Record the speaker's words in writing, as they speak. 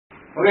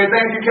Okay,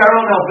 thank you,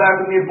 Carol. Now back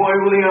with me, boy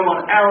William,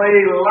 on LA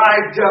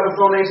Live Java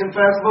Soul Nation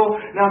Festival.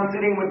 Now I'm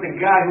sitting with the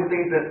guy who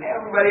thinks that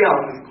everybody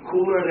else is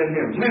cooler than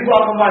him. Please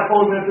welcome my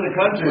Posner to the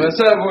country.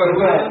 What's up, boy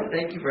William?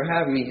 Thank you for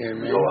having me here,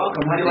 man. You're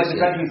welcome. How do you like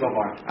the country so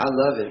far? I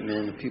love it,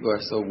 man. The people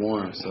are so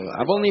warm. So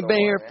I've only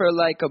been here for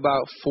like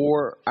about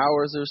 4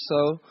 hours or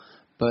so.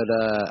 But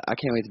I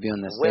can't wait to be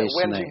on that stage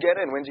when tonight.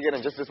 When did you get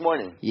in? Just this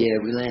morning? Yeah,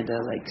 we landed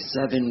at like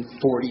 7:45,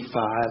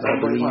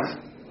 I believe.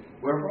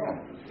 Where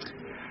from?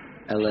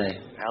 LA.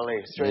 LA,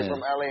 straight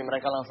from LA.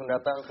 Mereka langsung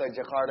datang ke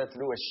Jakarta to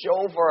do a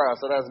show for us,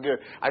 so that's good.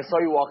 I saw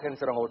you walk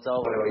into the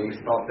hotel. By the way, you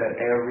stopped at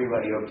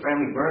everybody. You're a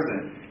friendly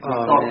person. You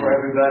stopped for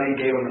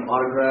everybody, gave them an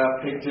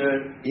autograph,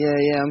 picture. Yeah,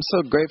 I'm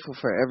so grateful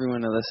for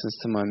everyone that listens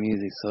to my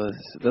music. So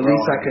the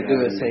least I could do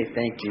is say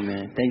thank you,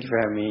 man. Thank you for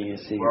having me in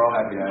your seat. We're all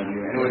happy to have you.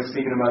 Anyway,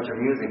 speaking about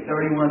your music,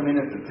 31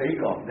 minutes to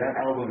take off. That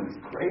album is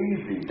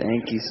crazy.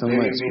 Thank you so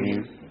much,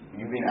 man.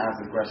 You've been asked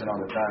this question all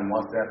the time.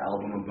 What's that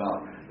album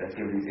about? Let's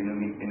give these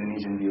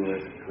Indonesian viewers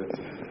a clip.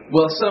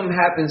 Well, something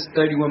happens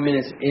 31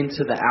 minutes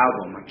into the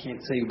album. I can't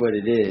tell you what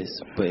it is,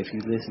 but if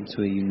you listen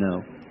to it, you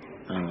know.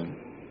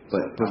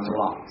 But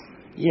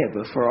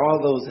for all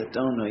those that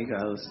don't know, you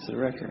gotta listen to the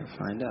record and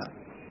find out.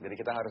 Jadi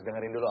kita harus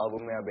dengerin dulu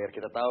albumnya biar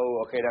kita tahu.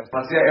 Okay, dan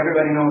pasti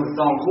everybody knows the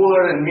song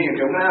 "Cooler Than Me."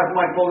 Okay, I'm gonna ask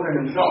Mike Posner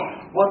himself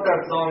what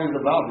that song is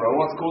about, bro.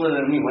 What's cooler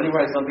than me? When you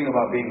write something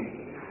about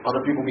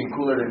other people being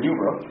cooler than you,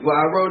 bro? Well,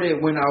 I wrote it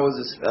when I was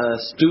a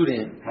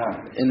student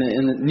in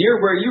the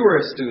near where you were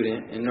a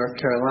student in North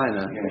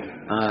Carolina,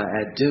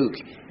 at Duke,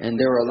 and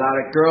there were a lot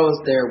of girls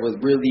there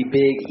with really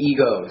big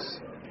egos,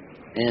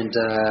 and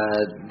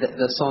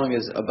the song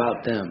is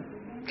about them.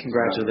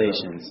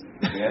 Congratulations.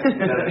 Yeah, is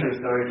that a true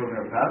story from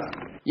your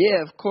past? Yeah,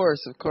 of course.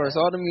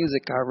 All the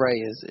music I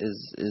write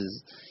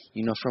is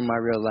from my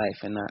real life,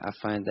 and I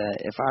find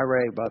that if I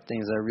write about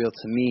things that are real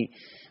to me,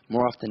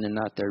 more often than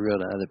not, they're real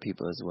to other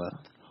people as well.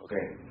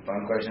 Okay,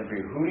 fun question for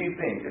you. Who do you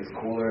think is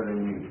cooler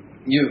than you?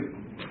 You.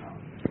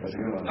 That's a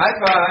good one. High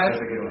five.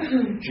 That's a good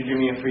one. Should give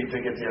me a free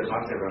ticket to your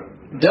concert, bro.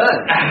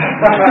 Done.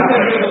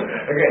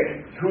 Okay,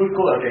 who's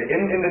cooler? Okay,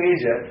 in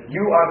Indonesia,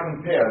 you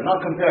are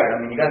not compared. I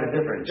mean, you guys are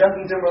different.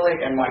 Justin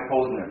Timberlake and Mike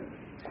Posner.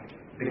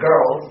 The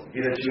girls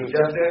either choose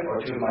Justin or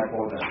choose Mike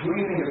Posner. Who do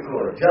you think is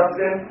cooler,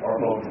 Justin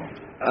or Posner?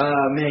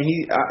 Man,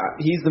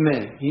 he's the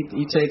man.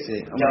 He takes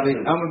it.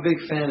 I'm a big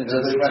fan of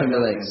Justin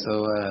Timberlake.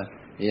 So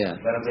yeah.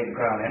 Let him take the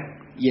crown,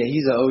 eh? Yeah,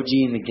 he's an OG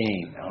in the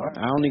game. Right.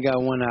 I only got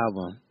one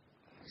album.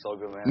 So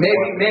good, man.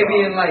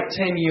 Maybe in like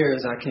 10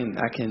 years I can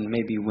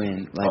maybe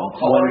win like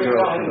one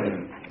girl.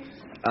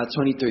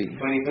 23.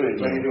 23,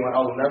 one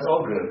album. That's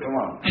all good. Come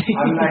on.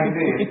 I'm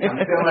 19. I'm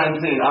still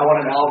 19. I want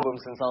an album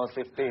since I was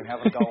 15.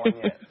 Haven't got one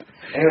yet.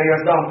 Anyway, your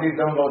song, Please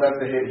Don't Go. That's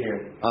the hit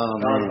here. Oh,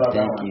 man,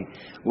 thank you.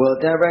 Well,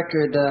 that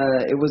record,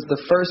 it was the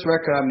first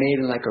record I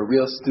made in like a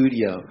real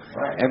studio.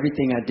 Right.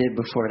 Everything I did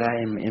before that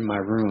in my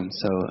room.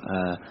 So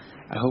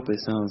I hope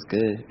it sounds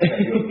good.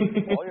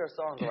 All your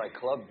songs are like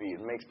club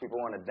beat. It makes people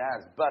want to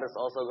dance, but it's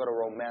also got a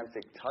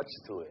romantic touch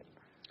to it.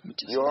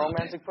 You're a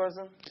romantic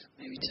person?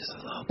 Maybe just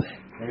a little bit.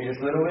 Maybe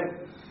just a little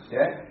bit?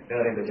 Yeah?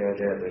 Dengerin tuh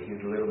cewek-cewek tuh. He's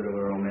a little bit of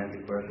a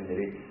romantic person.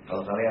 Jadi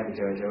kalau kalian tuh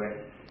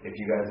cewek-cewek, if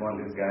you guys want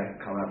this guy,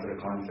 come out to the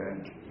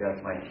concert.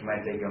 He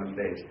might take you on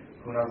stage.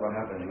 Who knows what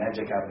happens?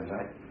 Magic happens,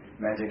 right?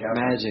 Magic happens.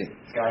 Magic.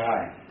 Sky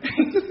High.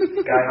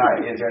 Sky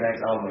High is your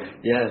next album.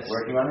 Yes.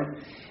 Working on it?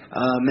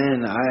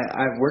 Man,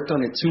 I've worked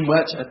on it too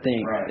much, I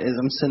think. Right.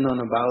 I'm sitting on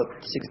about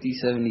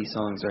 60, 70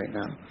 songs right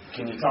now.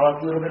 Can you tell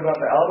us a little bit about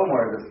the album,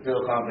 or is it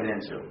still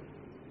confidential?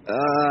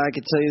 I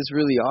can tell you it's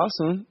really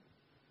awesome.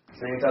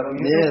 Same type of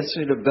music? Yeah, it's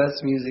really the best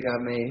music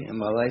I've made in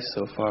my life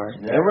so far.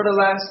 Yeah. Over the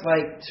last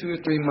like 2 or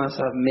 3 months,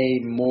 I've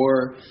made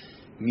more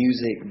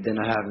music than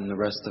I have in the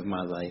rest of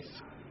my life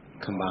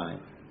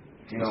combined.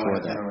 Do you know when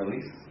it's going to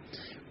release?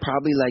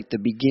 Probably like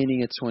the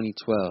beginning of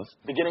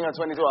 2012. Beginning of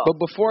 2012.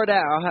 But before that,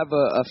 I'll have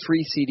a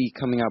free CD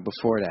coming out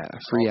before that, a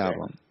free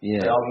album.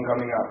 Yeah. The album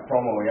coming out,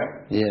 promo ya?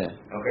 Yeah.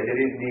 Oke,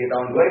 jadi di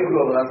tahun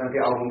 2012 nanti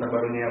album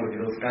terbarunya yang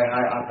berjudul Sky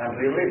High akan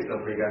rilis. So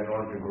if you guys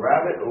want to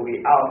grab it, it will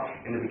be out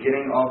in the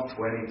beginning of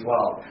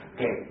 2012.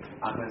 Okay,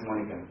 Agnes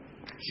Monica.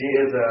 She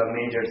is a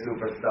major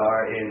superstar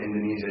in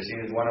Indonesia. She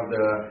is one of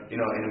the,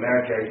 in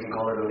America, you can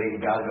call her the Lady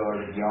Gaga or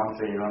the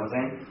Beyonce, you know what I'm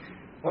saying?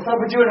 What's up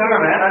with you and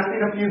her, man? I've seen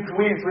a few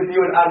tweets with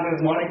you and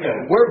Agnes Monica.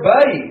 We're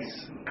buddies.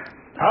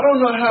 I don't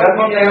know how. That's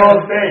what they all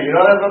say.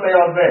 That's what they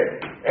all say.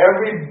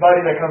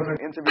 Everybody that comes to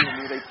interview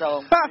me, they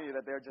tell me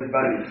that they're just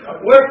buddies.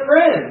 We're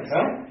friends.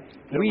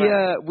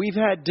 Huh? We've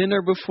had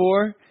dinner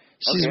before.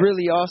 She's a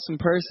really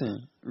awesome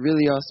person.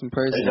 Really awesome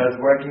person. Are you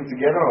guys working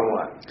together or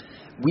what?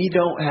 We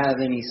don't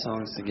have any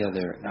songs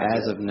together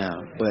as of now,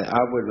 but I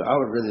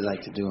would really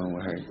like to do one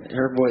with her.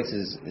 Her voice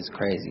is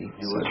crazy.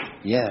 You would?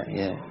 Yeah.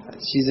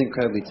 She's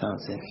incredibly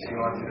talented. She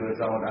wants to do a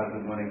song with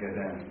Agnes Monica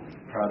then.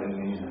 Proud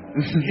Indonesian.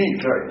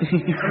 Sorry.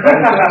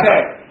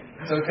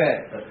 It's okay.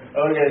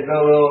 Okay, so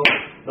we'll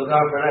look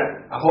out for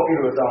that. I hope you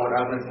do a song with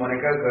Agnes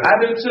Monica. I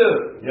do too.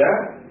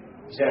 Yeah?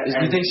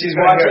 You think she's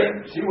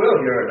watching? She will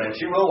hear it, man.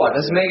 She will watch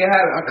it. Let's make it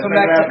happen. I'll come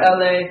back to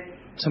LA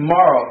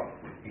tomorrow.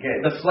 Okay.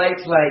 The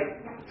flight's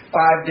like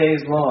 5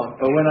 days long.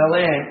 But when I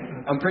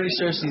land, I'm pretty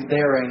sure she's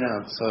there right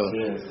now. So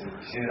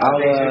she's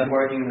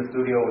working in the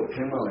studio with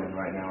Timbaland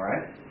right now,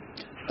 right?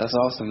 That's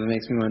awesome. It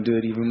makes me want to do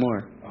it even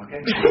more. Okay.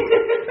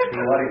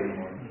 Do what even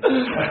more?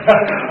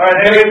 Alright,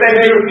 anyway,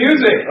 thank you.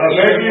 Music.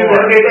 Okay,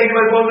 thank you,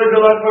 my Posner.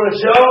 Good luck for the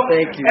show.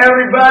 Thank you.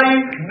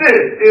 Everybody,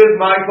 this is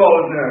my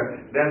Posner.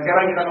 Dan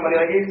sekarang kita kembali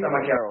lagi sama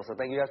Carol. So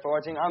thank you guys for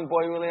watching. I'm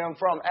Boy William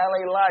from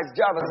LA Lights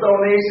Java Soul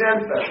Nation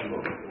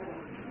Festival.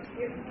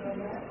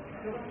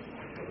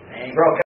 Bro.